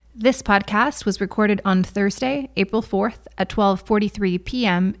This podcast was recorded on Thursday, April 4th at 12:43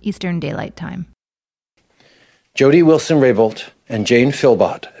 p.m. Eastern Daylight Time. Jody Wilson-Raybould and Jane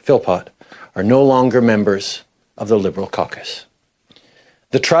Philpott are no longer members of the Liberal caucus.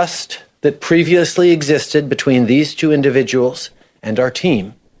 The trust that previously existed between these two individuals and our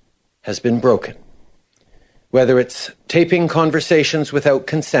team has been broken. Whether it's taping conversations without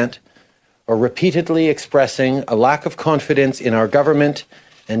consent or repeatedly expressing a lack of confidence in our government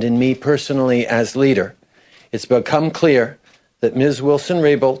and in me personally as leader, it's become clear that Ms.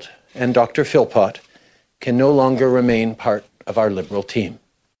 Wilson-Raybould and Dr. Philpott can no longer remain part of our Liberal team.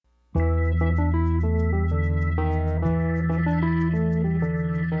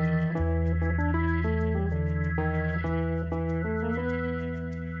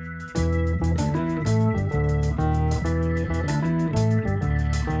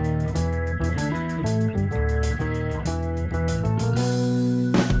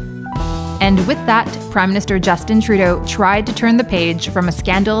 And with that, Prime Minister Justin Trudeau tried to turn the page from a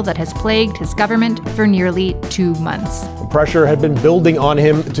scandal that has plagued his government for nearly 2 months. Pressure had been building on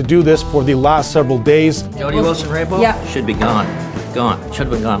him to do this for the last several days. Jody Wilson-Raybould should be gone. Should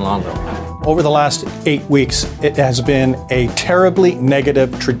have been gone long ago. Over the last 8 weeks, it has been a terribly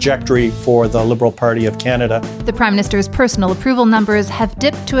negative trajectory for the Liberal Party of Canada. The Prime Minister's personal approval numbers have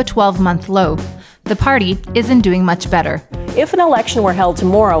dipped to a 12-month low. The party isn't doing much better. If an election were held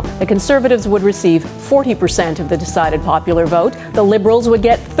tomorrow, the Conservatives would receive 40% of the decided popular vote. The Liberals would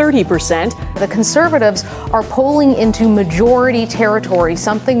get 30%. The Conservatives are polling into majority territory,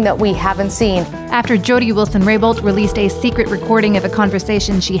 something that we haven't seen. After Jody Wilson-Raybould released a secret recording of a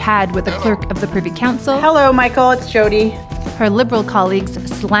conversation she had with the clerk of the Privy Council. Hello, Michael, it's Jody. Her Liberal colleagues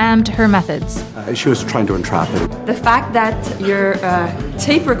slammed her methods. She was trying to entrap him. The fact that you're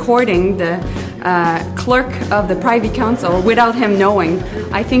tape recording the clerk of the Privy Council without him knowing,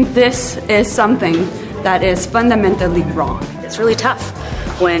 I think this is something that is fundamentally wrong. It's really tough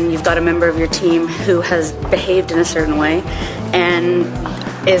when you've got a member of your team who has behaved in a certain way and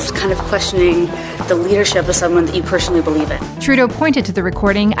is kind of questioning the leadership of someone that you personally believe in. Trudeau pointed to the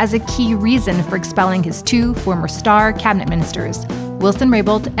recording as a key reason for expelling his two former star cabinet ministers,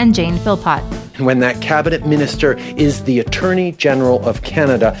 Wilson-Raybould and Jane Philpott. When that cabinet minister is the Attorney General of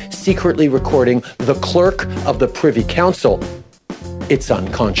Canada secretly recording the clerk of the Privy Council, it's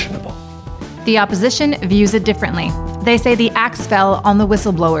unconscionable. The opposition views it differently. They say the axe fell on the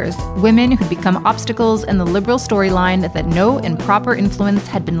whistleblowers, women who'd become obstacles in the Liberal storyline that no improper influence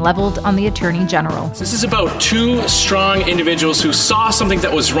had been leveled on the Attorney General. This is about two strong individuals who saw something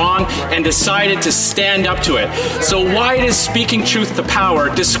that was wrong and decided to stand up to it. So why does speaking truth to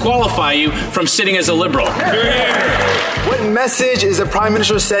power disqualify you from sitting as a Liberal? What message is the Prime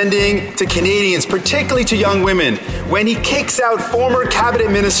Minister sending to Canadians, particularly to young women, when he kicks out former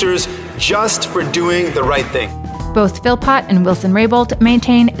cabinet ministers just for doing the right thing? Both Philpott and Wilson-Raybould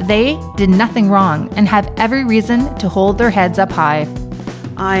maintain they did nothing wrong and have every reason to hold their heads up high.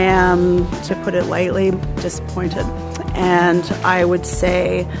 I am, to put it lightly, disappointed. And I would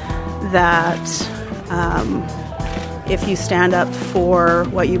say that if you stand up for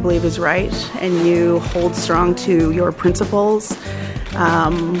what you believe is right and you hold strong to your principles,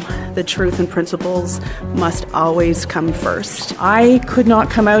 the truth and principles must always come first. I could not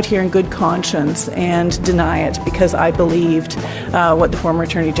come out here in good conscience and deny it because I believed what the former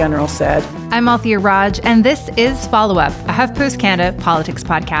Attorney General said. I'm Althia Raj, and this is Follow Up, a HuffPost Canada politics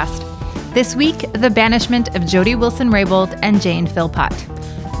podcast. This week, the banishment of Jody Wilson-Raybould and Jane Philpott.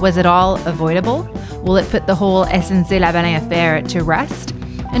 Was it all avoidable? Will it put the whole SNC-Lavalin affair to rest?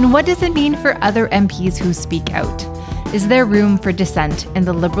 And what does it mean for other MPs who speak out? Is there room for dissent in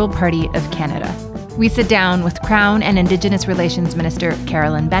the Liberal Party of Canada? We sit down with Crown and Indigenous Relations Minister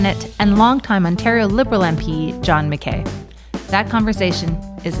Carolyn Bennett and longtime Ontario Liberal MP John McKay. That conversation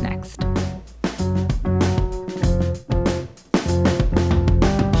is next.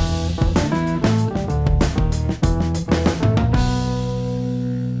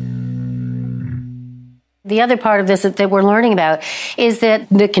 The other part of this that we're learning about is that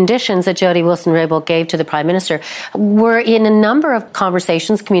the conditions that Jody Wilson-Raybould gave to the Prime Minister were in a number of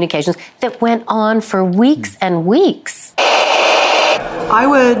conversations, communications, that went on for weeks and weeks. I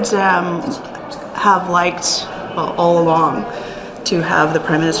would have liked, all along, to have the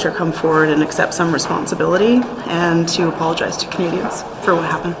Prime Minister come forward and accept some responsibility and to apologize to Canadians for what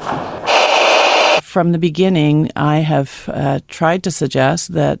happened. From the beginning, I have tried to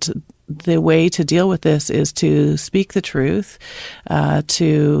suggest that the way to deal with this is to speak the truth,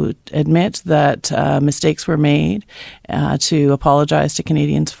 to admit that mistakes were made, to apologize to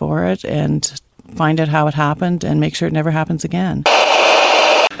Canadians for it, and find out how it happened and make sure it never happens again.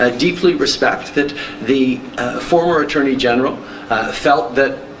 deeply respect that the former Attorney General felt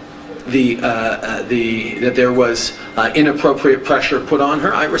that that there was inappropriate pressure put on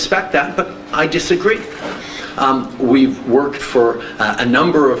her. I respect that, but I disagree. We've worked for a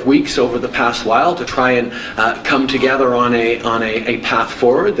number of weeks over the past while to try and come together on a path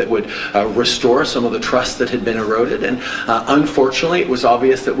forward that would restore some of the trust that had been eroded, and unfortunately it was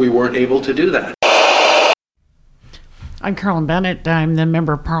obvious that we weren't able to do that. I'm Carolyn Bennett. I'm the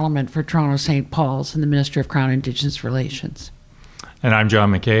Member of Parliament for Toronto St. Paul's and the Minister of Crown-Indigenous Relations. And I'm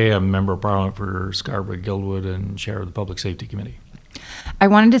John McKay. I'm a Member of Parliament for Scarborough-Guildwood and Chair of the Public Safety Committee. I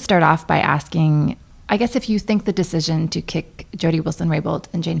wanted to start off by asking, I guess, if you think the decision to kick Jody Wilson-Raybould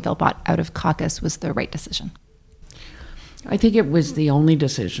and Jane Philpott out of caucus was the right decision. I think it was the only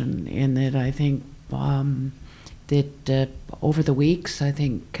decision, in that I think that over the weeks, I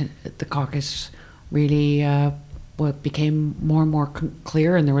think the caucus really became more and more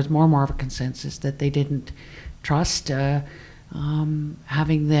clear, and there was more and more of a consensus that they didn't trust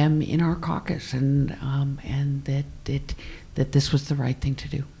having them in our caucus, and that this was the right thing to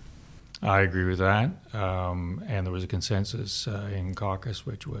do. I agree with that, and there was a consensus in caucus,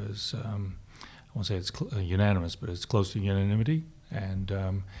 which was I won't say it's unanimous, but it's close to unanimity, and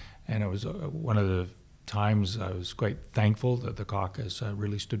it was one of the times I was quite thankful that the caucus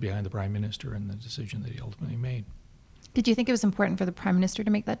really stood behind the Prime Minister and the decision that he ultimately made. Did you think it was important for the Prime Minister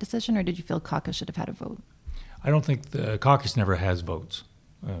to make that decision, or did you feel caucus should have had a vote? I don't think the caucus never has votes.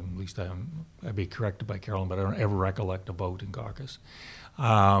 At least I'd be corrected by Carolyn, but I don't ever recollect a vote in caucus.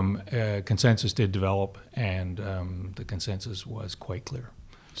 Consensus did develop, and the consensus was quite clear.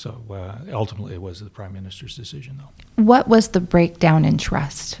 So ultimately it was the Prime Minister's decision, though. What was the breakdown in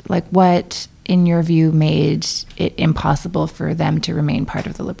trust? Like, what, in your view, made it impossible for them to remain part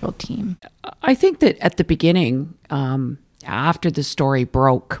of the Liberal team? I think that at the beginning, after the story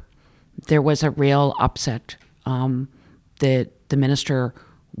broke, there was a real upset that the minister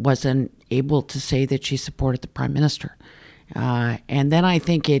wasn't able to say that she supported the Prime Minister. And then I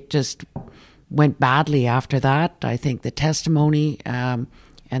think it just went badly after that. I think the testimony, and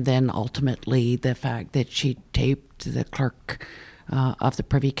then ultimately the fact that she taped the clerk of the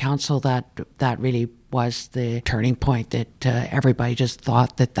Privy Council, that really was the turning point, that everybody just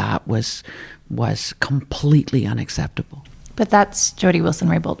thought that was completely unacceptable. But that's Jody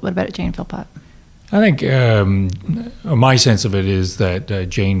Wilson-Raybould. What about Jane Philpott? I think my sense of it is that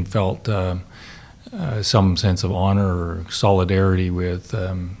Jane felt some sense of honor or solidarity with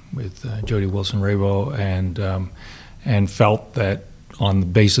Jody Wilson-Raybould, and felt that on the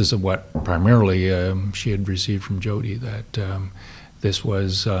basis of what primarily she had received from Jody, that this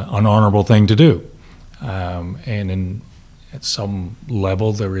was an honorable thing to do, and at some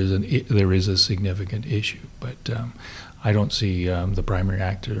level there is a significant issue, but I don't see the primary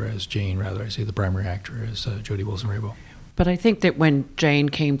actor as Jane. Rather, I see the primary actor as Jody Wilson-Raybould. But I think that when Jane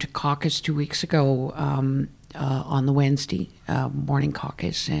came to caucus 2 weeks ago on the Wednesday morning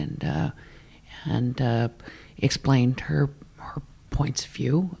caucus and explained her points of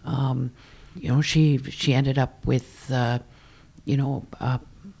view, she ended up with a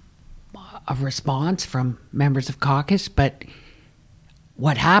response from members of caucus. But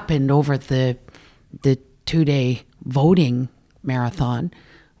what happened over the 2-day voting marathon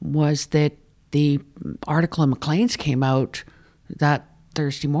was that the article in Maclean's came out that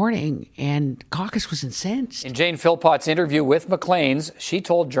Thursday morning, and caucus was incensed. In Jane Philpott's interview with Maclean's, she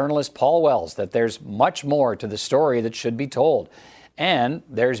told journalist Paul Wells that there's much more to the story that should be told, and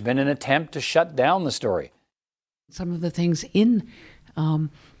there's been an attempt to shut down the story. Some of the things in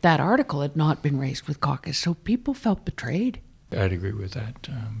that article had not been raised with caucus, so people felt betrayed. I'd agree with that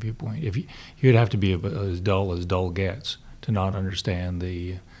viewpoint. You'd have to be as dull gets to not understand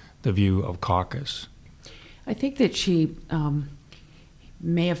the view of caucus. I think that she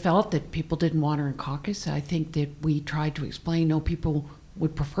may have felt that people didn't want her in caucus. I think that we tried to explain, no, people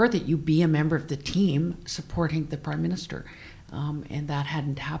would prefer that you be a member of the team supporting the Prime Minister, and that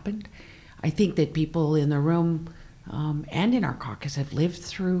hadn't happened. I think that people in the room and in our caucus have lived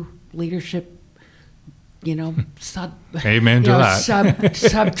through leadership, Amen to that.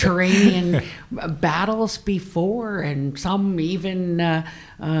 Subterranean battles before, and some even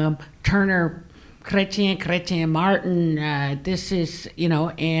Turner, Chrétien, Martin. This is,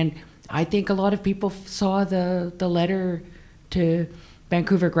 and I think a lot of people saw the letter to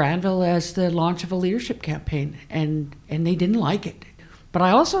Vancouver Granville as the launch of a leadership campaign, and they didn't like it. But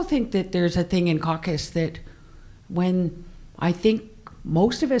I also think that there's a thing in caucus that when I think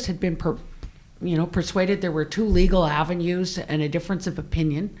most of us had been persuaded there were two legal avenues and a difference of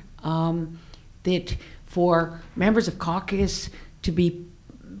opinion, that for members of caucus to be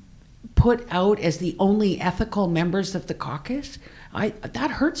put out as the only ethical members of the caucus, that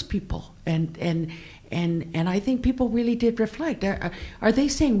hurts people. And I think people really did reflect. Are they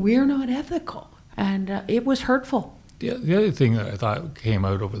saying we're not ethical? And it was hurtful. The other thing that I thought came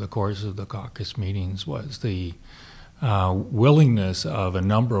out over the course of the caucus meetings was the willingness of a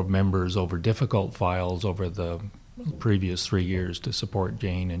number of members over difficult files over the previous 3 years to support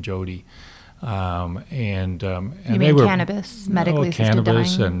Jane and Jody. And you they were cannabis, medically assisted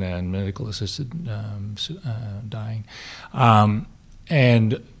dying? and medical assisted dying,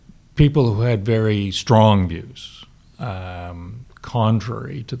 and people who had very strong views,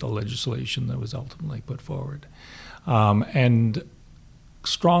 contrary to the legislation that was ultimately put forward, and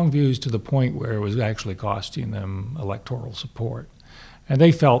strong views to the point where it was actually costing them electoral support, and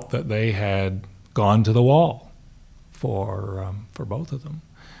they felt that they had gone to the wall for both of them.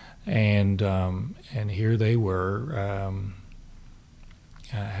 And here they were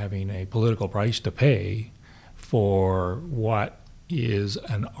having a political price to pay for what is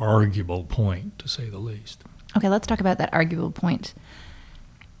an arguable point, to say the least. Okay, let's talk about that arguable point.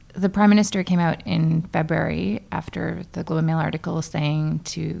 The Prime Minister came out in February after the Globe and Mail article saying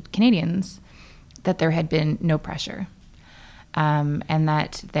to Canadians that there had been no pressure, and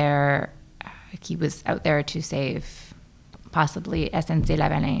that he was out there to save possibly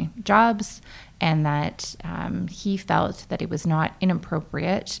SNC-Lavalin jobs, and that he felt that it was not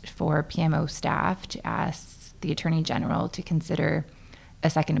inappropriate for PMO staff to ask the Attorney General to consider a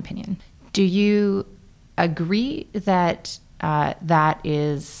second opinion. Do you agree that that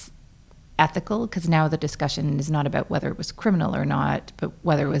is ethical? Because now the discussion is not about whether it was criminal or not, but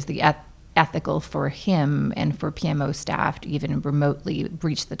whether it was the ethical for him and for PMO staff to even remotely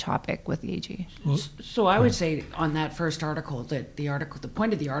breach the topic with the AG. So I would say on that first article that the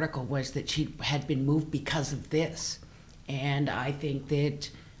point of the article was that she had been moved because of this, and I think that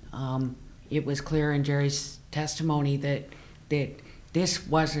it was clear in Jerry's testimony that this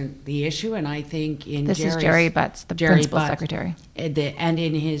wasn't the issue, and I think in this is Jerry Butts, the principal secretary, and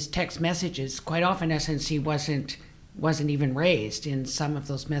in his text messages, quite often SNC wasn't even raised in some of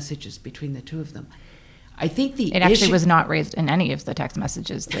those messages between the two of them. I think it actually was not raised in any of the text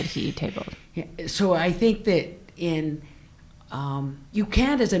messages that he tabled. So I think that you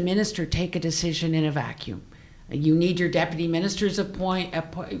can't, as a minister, take a decision in a vacuum. You need your deputy ministers appoint.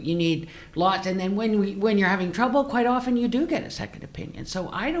 You need lots, and then when you're having trouble, quite often you do get a second opinion. So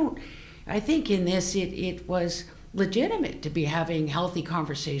I think in this it was legitimate to be having healthy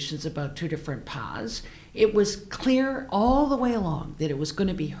conversations about two different paths. It was clear all the way along that it was going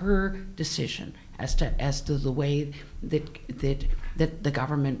to be her decision as to the way that the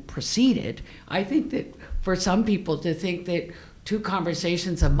government proceeded. I think that for some people to think that 2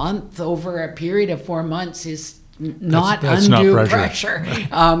 conversations a month over a period of 4 months is not undue pressure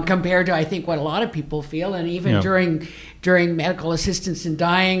compared to, I think, what a lot of people feel, and even during medical assistance in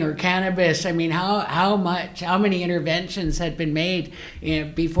dying or cannabis. I mean, how many interventions had been made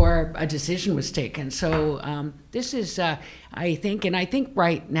before a decision was taken? So this is, I think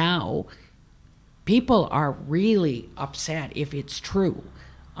right now, people are really upset if it's true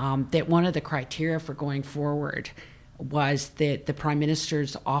that one of the criteria for going forward was that the Prime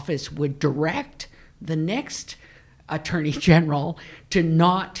Minister's office would direct the next Attorney General to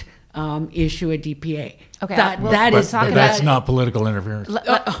not issue a DPA. Okay, that's not political interference.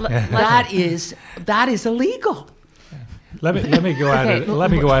 That is illegal. Let me go at it.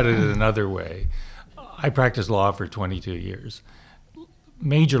 Let me go at it another way. I practiced law for 22 years.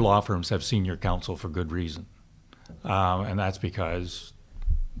 Major law firms have senior counsel for good reason, and that's because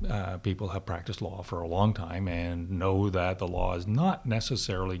people have practiced law for a long time and know that the law is not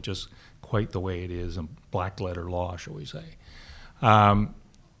necessarily just quite the way it is in black letter law, shall we say.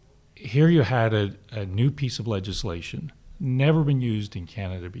 Here you had a new piece of legislation, never been used in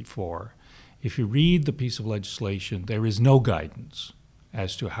Canada before. If you read the piece of legislation, there is no guidance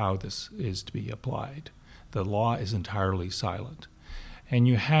as to how this is to be applied. The law is entirely silent. And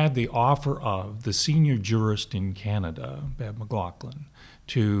you had the offer of the senior jurist in Canada, Bev McLaughlin,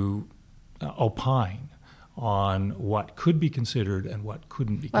 to opine on what could be considered and what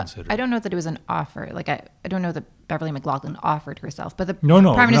couldn't be considered. I don't know that it was an offer. Like I don't know that Beverly McLaughlin offered herself, but the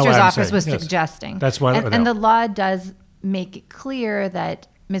Prime Minister's office was suggesting. That's why. And the law does make it clear that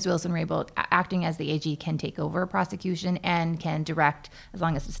Ms. Wilson-Raybould, acting as the AG, can take over a prosecution and can direct, as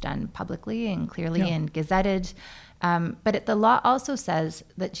long as it's done publicly and clearly and gazetted. But the law also says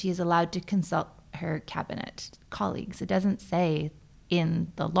that she is allowed to consult her cabinet colleagues. It doesn't say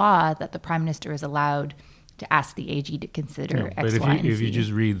in the law that the Prime Minister is allowed to ask the AG to consider X, but Y, and Z. if you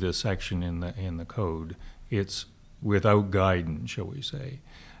just read this section in the code, it's without guidance, shall we say.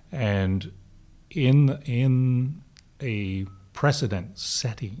 And in a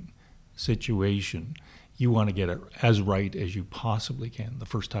precedent-setting situation, you want to get it as right as you possibly can the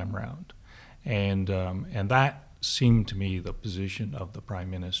first time round. And that seemed to me the position of the Prime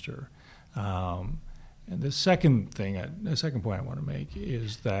Minister. And the second point I want to make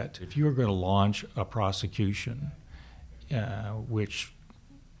is that if you are going to launch a prosecution, which,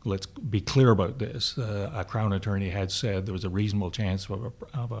 let's be clear about this, a Crown attorney had said there was a reasonable chance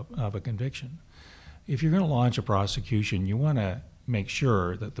of a conviction. If you're going to launch a prosecution, you want to make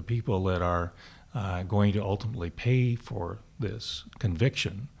sure that the people that are going to ultimately pay for this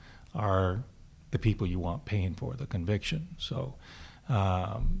conviction are the people you want paying for the conviction. So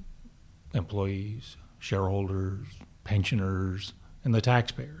employees, shareholders, pensioners, and the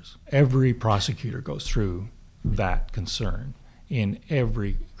taxpayers. Every prosecutor goes through that concern in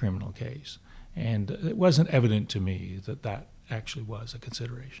every criminal case. And it wasn't evident to me that that actually was a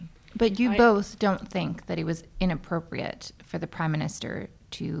consideration. But you both don't think that it was inappropriate for the Prime Minister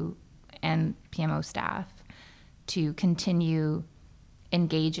and PMO staff to continue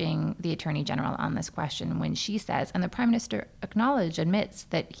engaging the Attorney General on this question when she says, and the Prime Minister admits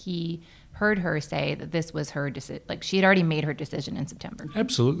that he heard her say that this was her decision, like she had already made her decision in September.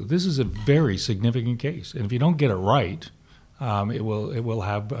 Absolutely. This is a very significant case. And if you don't get it right, it will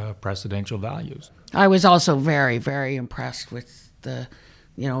have precedential values. I was also very, very impressed with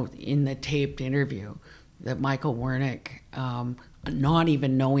in the taped interview that Michael Wernick, not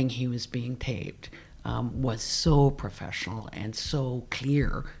even knowing he was being taped, was so professional and so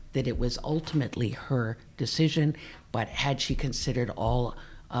clear that it was ultimately her decision, but had she considered all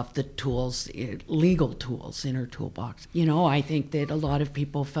of the tools, legal tools in her toolbox. I think that a lot of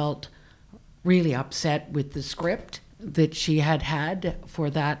people felt really upset with the script that she had for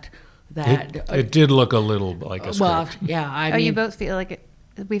that. It did look a little like a script. Well, yeah. I mean, you both feel like it?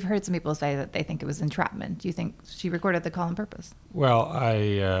 We've heard some people say that they think it was entrapment. Do you think she recorded the call on purpose? Well,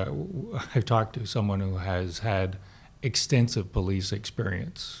 I've talked to someone who has had extensive police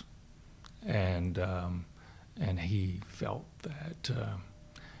experience, and he felt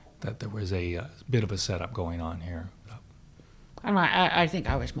that there was a bit of a setup going on here. And I think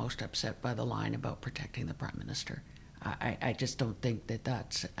I was most upset by the line about protecting the Prime Minister. I just don't think that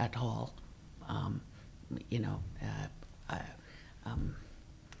that's at all,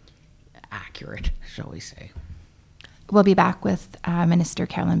 accurate, shall we say. We'll be back with Minister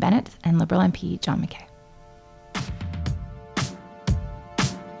Carolyn Bennett and Liberal MP John McKay.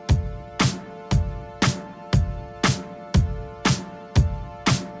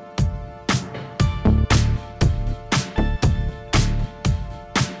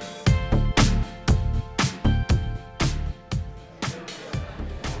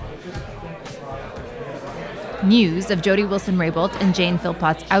 News of Jody Wilson-Raybould and Jane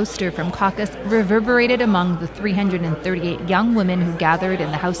Philpott's ouster from caucus reverberated among the 338 young women who gathered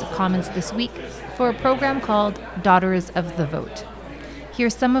in the House of Commons this week for a program called Daughters of the Vote.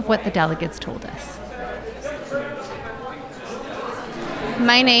 Here's some of what the delegates told us.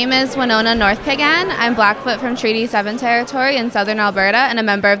 My name is Winona Northpagan. I'm Blackfoot from Treaty 7 territory in southern Alberta and a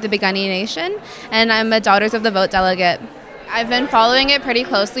member of the Piikani Nation, and I'm a Daughters of the Vote delegate. I've been following it pretty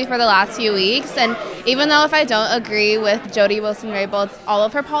closely for the last few weeks, and even though if I don't agree with Jody Wilson-Raybould's all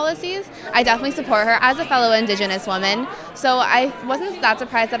of her policies, I definitely support her as a fellow Indigenous woman. So I wasn't that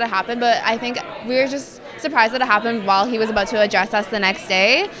surprised that it happened, but I think we were just surprised that it happened while he was about to address us the next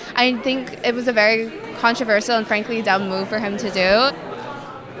day. I think it was a very controversial and frankly dumb move for him to do.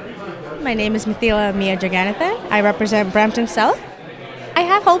 My name is Mithila Mia Jaganathan. I represent Brampton South. I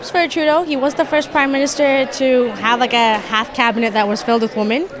have hopes for Trudeau. He was the first Prime Minister to have like a half cabinet that was filled with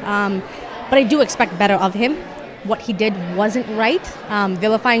women. But I do expect better of him. What he did wasn't right.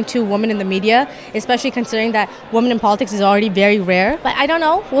 Vilifying two women in the media, especially considering that women in politics is already very rare. But I don't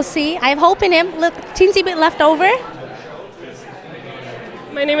know. We'll see. I have hope in him. Teensy bit left over.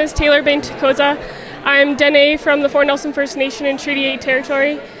 My name is Taylor Bain-Takoza. I'm Dene from the Fort Nelson First Nation in Treaty 8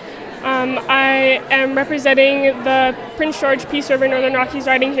 territory. I am representing the Prince George Peace River Northern Rockies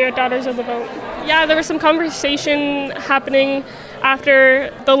riding here at Daughters of the Vote. Yeah, there was some conversation happening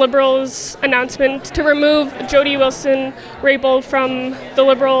after the Liberals' announcement to remove Jody Wilson-Raybould from the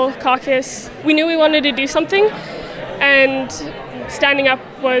Liberal caucus. We knew we wanted to do something, and standing up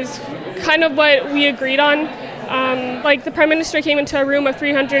was kind of what we agreed on. The Prime Minister came into a room of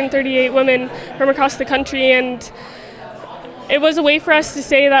 338 women from across the country, and it was a way for us to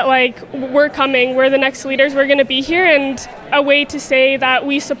say that, we're coming, we're the next leaders, we're going to be here, and a way to say that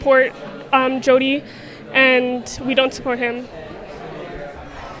we support Jody and we don't support him.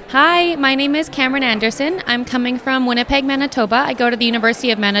 Hi, my name is Cameron Anderson. I'm coming from Winnipeg, Manitoba. I go to the University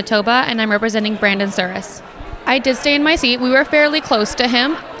of Manitoba, and I'm representing Brandon Suris. I did stay in my seat. We were fairly close to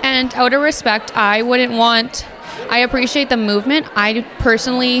him, and out of respect, I appreciate the movement. I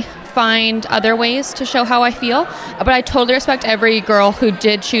personally find other ways to show how I feel, but I totally respect every girl who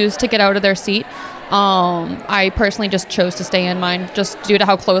did choose to get out of their seat. I personally just chose to stay in mine, just due to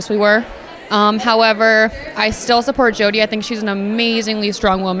how close we were. However, I still support Jody. I think she's an amazingly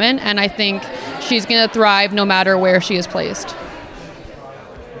strong woman, and I think she's going to thrive no matter where she is placed.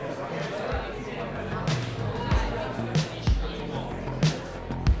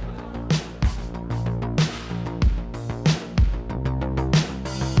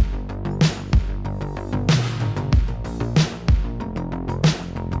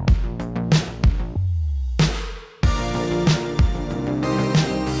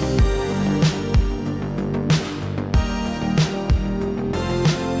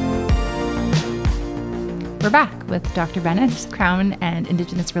 We're back with Dr. Bennett, Crown and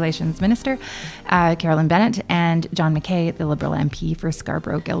Indigenous Relations Minister, Carolyn Bennett, and John McKay, the Liberal MP for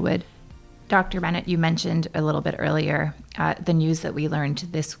Scarborough-Gilwood. Dr. Bennett, you mentioned a little bit earlier the news that we learned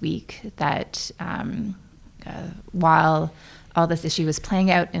this week that while all this issue was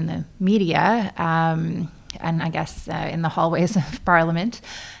playing out in the media, and I guess in the hallways of Parliament,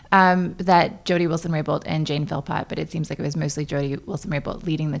 that Jody Wilson-Raybould and Jane Philpott, but it seems like it was mostly Jody Wilson-Raybould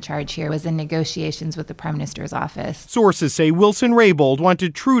leading the charge here, was in negotiations with the Prime Minister's office. Sources say Wilson-Raybould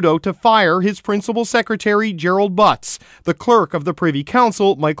wanted Trudeau to fire his principal secretary, Gerald Butts, the clerk of the Privy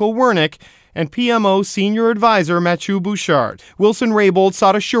Council, Michael Wernick, and PMO senior advisor Mathieu Bouchard. Wilson-Raybould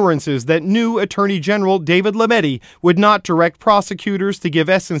sought assurances that new Attorney General David Lametti would not direct prosecutors to give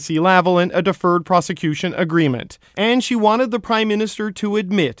SNC-Lavalin a deferred prosecution agreement. And she wanted the Prime Minister to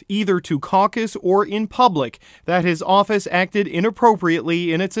admit, either to caucus or in public, that his office acted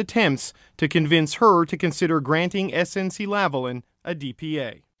inappropriately in its attempts to convince her to consider granting SNC-Lavalin a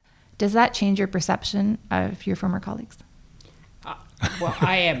DPA. Does that change your perception of your former colleagues? Well,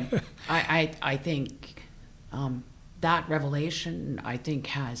 I think that revelation, I think,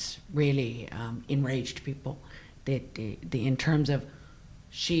 has really enraged people. That in terms of,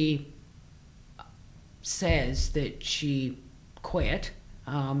 she says that she quit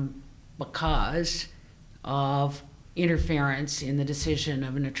because of interference in the decision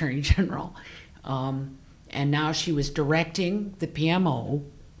of an Attorney General, and now she was directing the PMO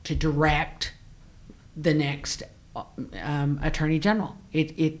to direct the next Attorney General.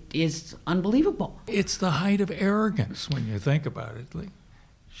 It is unbelievable. It's the height of arrogance when you think about it. Like,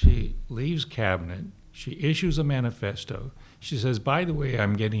 she leaves cabinet, she issues a manifesto, she says, by the way,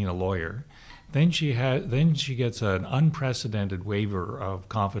 I'm getting a lawyer. Then she gets an unprecedented waiver of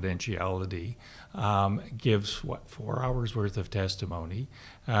confidentiality, gives 4 hours worth of testimony,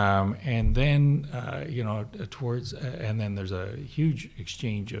 and then and then there's a huge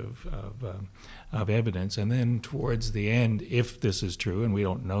exchange of evidence, and then towards the end, if this is true, and we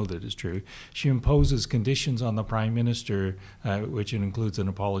don't know that it's true, she imposes conditions on the Prime Minister, which includes an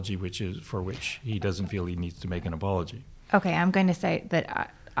apology, for which he doesn't feel he needs to make an apology. Okay, I'm going to say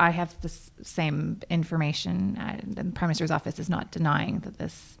that I have the same information. The Prime Minister's office is not denying that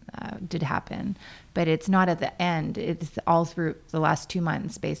this did happen, but it's not at the end. It's all through the last 2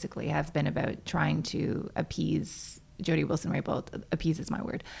 months, basically, have been about trying to appease Jody Wilson-Raybould, appease is my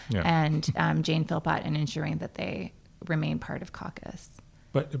word, and Jane Philpott, and ensuring that they remain part of caucus.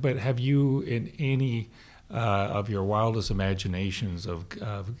 But have you, in any of your wildest imaginations of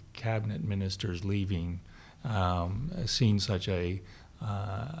cabinet ministers leaving, seen such a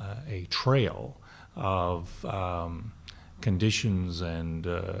trail of conditions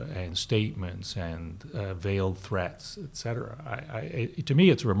and statements and veiled threats, etc.? To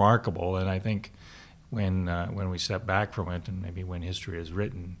me, it's remarkable, and I think when we step back from it, and maybe when history is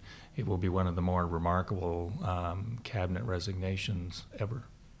written, it will be one of the more remarkable cabinet resignations ever.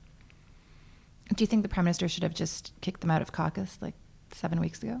 Do you think the Prime Minister should have just kicked them out of caucus like 7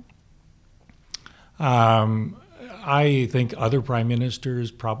 weeks ago? I think other prime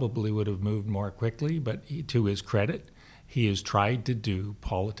ministers probably would have moved more quickly, but to his credit, he has tried to do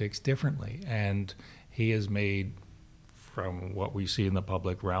politics differently, and he has made, from what we see in the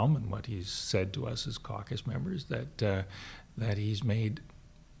public realm and what he's said to us as caucus members, that he's made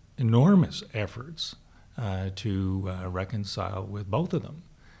enormous efforts to reconcile with both of them,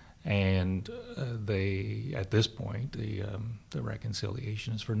 and at this point, the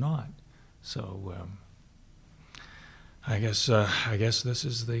reconciliation is for naught. So. I guess this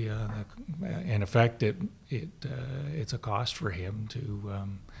is in effect, it's a cost for him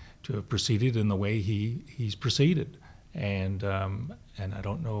to have proceeded in the way he's proceeded, and I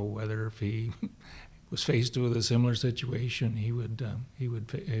don't know whether if he was faced with a similar situation, he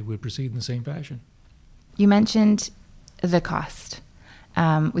would proceed in the same fashion. You mentioned the cost.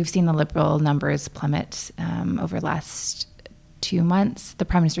 We've seen the Liberal numbers plummet over the last 2 months. The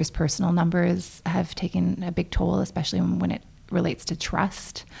Prime Minister's personal numbers have taken a big toll, especially when it relates to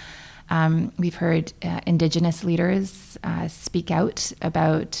trust. We've heard Indigenous leaders speak out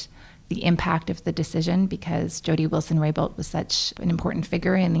about the impact of the decision because Jody Wilson-Raybould was such an important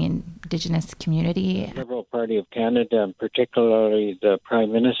figure in the Indigenous community. The Liberal Party of Canada, and particularly the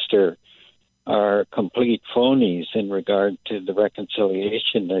Prime Minister, are complete phonies in regard to the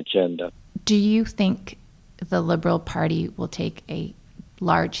reconciliation agenda. Do you think the Liberal Party will take a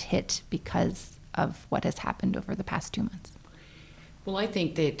large hit because of what has happened over the past 2 months? Well, I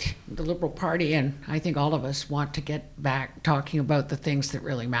think that the Liberal Party, and I think all of us, want to get back talking about the things that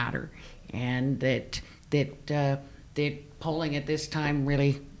really matter, and that polling at this time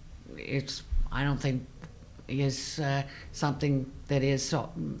really, I don't think is something that is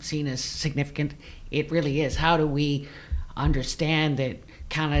seen as significant. It really is. How do we understand that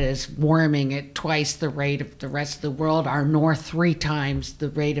Canada is warming at twice the rate of the rest of the world, our north 3 times the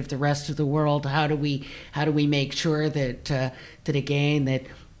rate of the rest of the world? How do we make sure that again that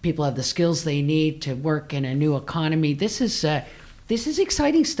people have the skills they need to work in a new economy? This is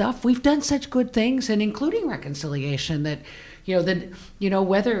exciting stuff. We've done such good things, and including reconciliation.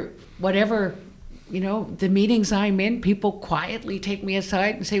 Whatever the meetings I'm in, people quietly take me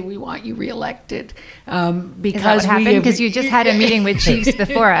aside and say, "We want you reelected." Because you just had a meeting with chiefs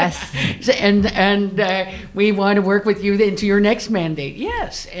before us, and we want to work with you into your next mandate.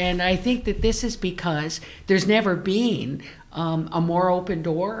 Yes, and I think that this is because there's never been a more open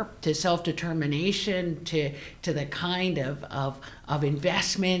door to self-determination, to the kind of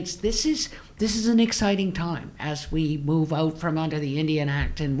investments. This is an exciting time as we move out from under the Indian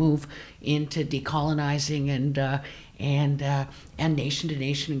Act and move into decolonizing and nation to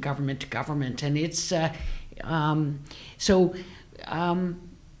nation and government to government. And it's I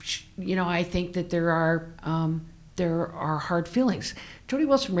think that there are hard feelings. Jody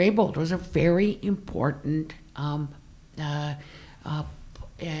Wilson-Raybould was a very important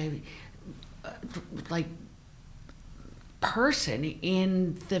person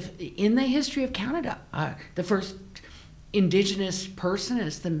in the history of Canada. The first Indigenous person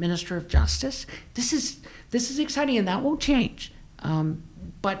as the Minister of Justice. This is exciting, and that won't change.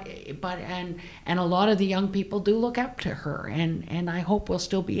 But a lot of the young people do look up to her, and I hope we'll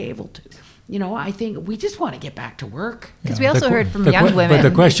still be able to. I think we just want to get back to work. Because we also heard from young women. But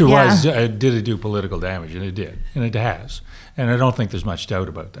the question was, did it do political damage? And it did, and it has. And I don't think there's much doubt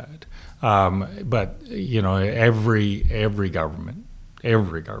about that. But every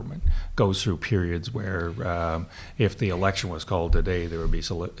government goes through periods where if the election was called today, there would be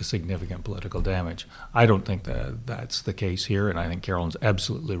significant political damage. I don't think that's the case here, and I think Carolyn's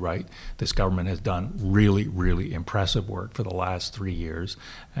absolutely right. This government has done really, really impressive work for the last 3 years,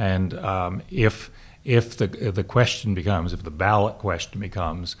 and if the question becomes, if the ballot question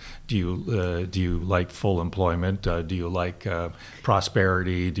becomes, do you like full employment? Do you like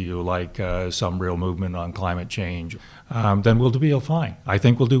prosperity? Do you like some real movement on climate change? Then we'll do fine. I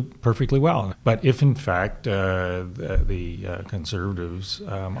think we'll do perfectly well. But if in fact the Conservatives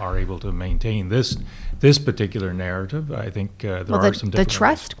are able to maintain this particular narrative, I think there are some difficulties. The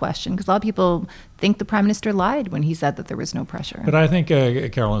trust question, because a lot of people think the Prime Minister lied when he said that there was no pressure. But I think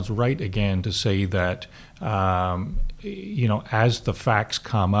Carolyn's right again to say that as the facts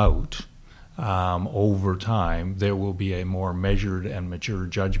come out over time, there will be a more measured and mature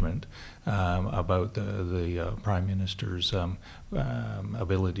judgment about the Prime Minister's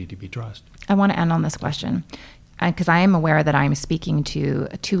ability to be trusted. I want to end on this question because I am aware that I'm speaking to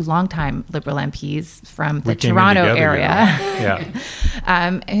 2 longtime Liberal MPs from the Toronto area,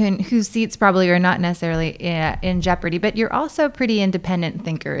 whose seats probably are not necessarily in jeopardy, but you're also pretty independent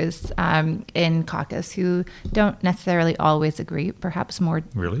thinkers in caucus who don't necessarily always agree, perhaps more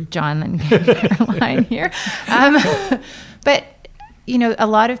John than Caroline here. But a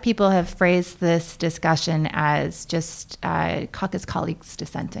lot of people have phrased this discussion as just caucus colleagues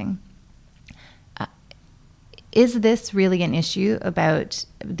dissenting. Is this really an issue about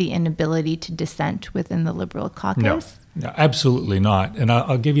the inability to dissent within the Liberal caucus? No, absolutely not. And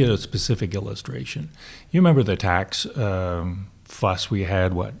I'll give you a specific illustration. You remember the tax fuss we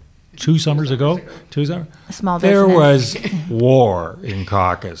had, 2 summers ago? 2 summers? There was war in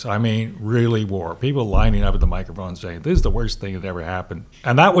caucus. I mean, really war. People lining up at the microphone saying, this is the worst thing that ever happened.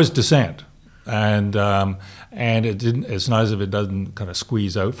 And that was dissent. And it didn't. It's not as if it doesn't kind of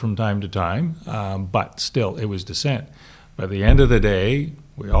squeeze out from time to time, but still, it was dissent. By the end of the day,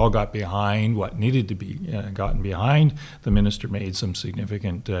 we all got behind what needed to be gotten behind. The minister made some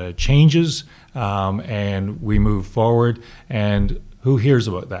significant changes, and we moved forward. And who hears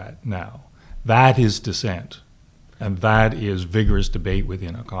about that now? That is dissent, and that is vigorous debate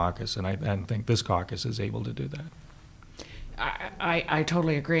within a caucus. And I think this caucus is able to do that. I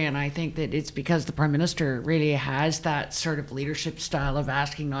totally agree, and I think that it's because the Prime Minister really has that sort of leadership style of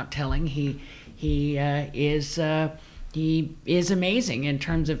asking, not telling. He is amazing in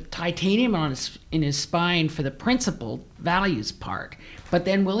terms of titanium in his spine for the principled values part, but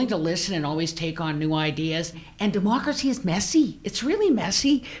then willing to listen and always take on new ideas. And democracy is messy. It's really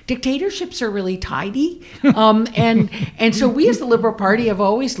messy. Dictatorships are really tidy. And so we as the Liberal Party have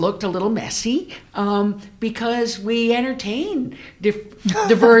always looked a little messy because we entertain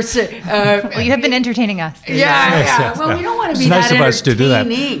diverse... well, you have been entertaining us. Yeah. Well, we don't want to be that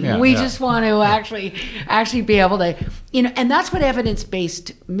entertaining. Yeah, we just want to actually be able to... and that's what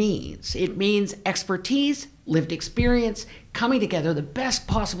evidence-based means. It means expertise, lived experience, coming together, the best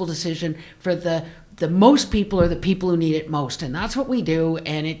possible decision for the most people or the people who need it most. And that's what we do,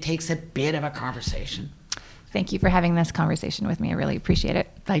 and it takes a bit of a conversation. Thank you for having this conversation with me. I really appreciate it.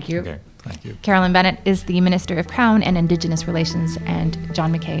 Thank you. Okay, thank you. Carolyn Bennett is the Minister of Crown and Indigenous Relations, and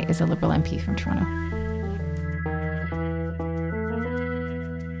John McKay is a Liberal MP from Toronto.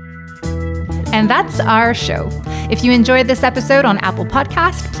 And that's our show. If you enjoyed this episode on Apple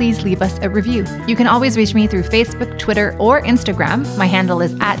Podcast, please leave us a review. You can always reach me through Facebook, Twitter, or Instagram. My handle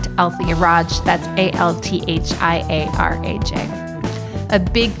is @Althia Raj. That's ALTHIARAJ. A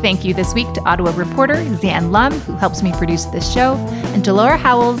big thank you this week to Ottawa reporter Zian Lum, who helps me produce this show, and to Laura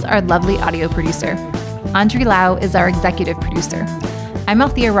Howells, our lovely audio producer. Andre Lau is our executive producer. I'm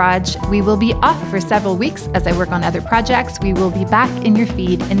Althia Raj. We will be off for several weeks as I work on other projects. We will be back in your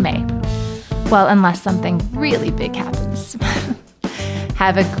feed in May. Well, unless something really big happens.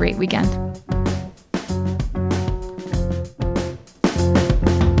 Have a great weekend.